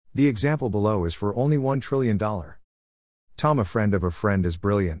The example below is for only $1 trillion. Tom, a friend of a friend, is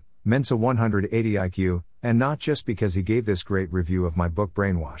brilliant, Mensa 180 IQ, and not just because he gave this great review of my book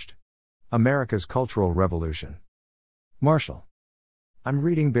Brainwashed. America's Cultural Revolution. Marshall. I'm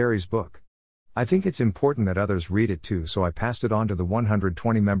reading Barry's book. I think it's important that others read it too, so I passed it on to the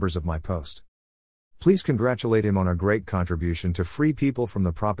 120 members of my post. Please congratulate him on a great contribution to free people from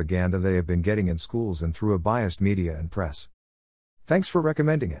the propaganda they have been getting in schools and through a biased media and press. Thanks for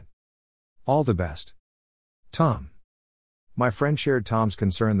recommending it. All the best. Tom. My friend shared Tom's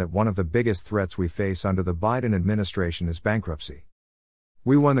concern that one of the biggest threats we face under the Biden administration is bankruptcy.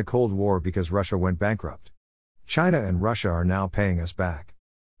 We won the Cold War because Russia went bankrupt. China and Russia are now paying us back.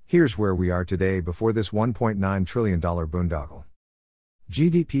 Here's where we are today before this $1.9 trillion boondoggle.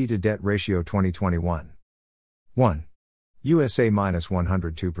 GDP to debt ratio 2021. 1. USA minus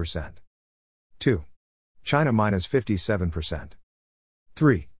 102%. 2. China minus 57%.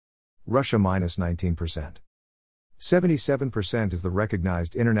 3. Russia minus 19%. 77% is the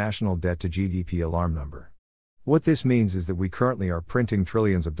recognized international debt to GDP alarm number. What this means is that we currently are printing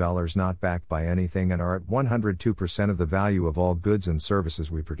trillions of dollars not backed by anything and are at 102% of the value of all goods and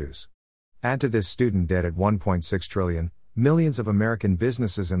services we produce. Add to this student debt at $1.6 trillion, millions of American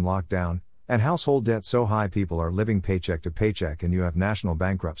businesses in lockdown, and household debt so high people are living paycheck to paycheck, and you have national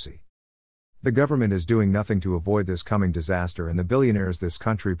bankruptcy. The government is doing nothing to avoid this coming disaster, and the billionaires this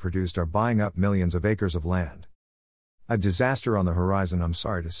country produced are buying up millions of acres of land. A disaster on the horizon, I'm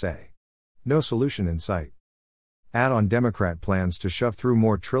sorry to say. No solution in sight. Add on Democrat plans to shove through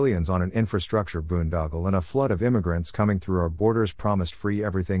more trillions on an infrastructure boondoggle, and a flood of immigrants coming through our borders promised free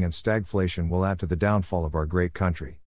everything, and stagflation will add to the downfall of our great country.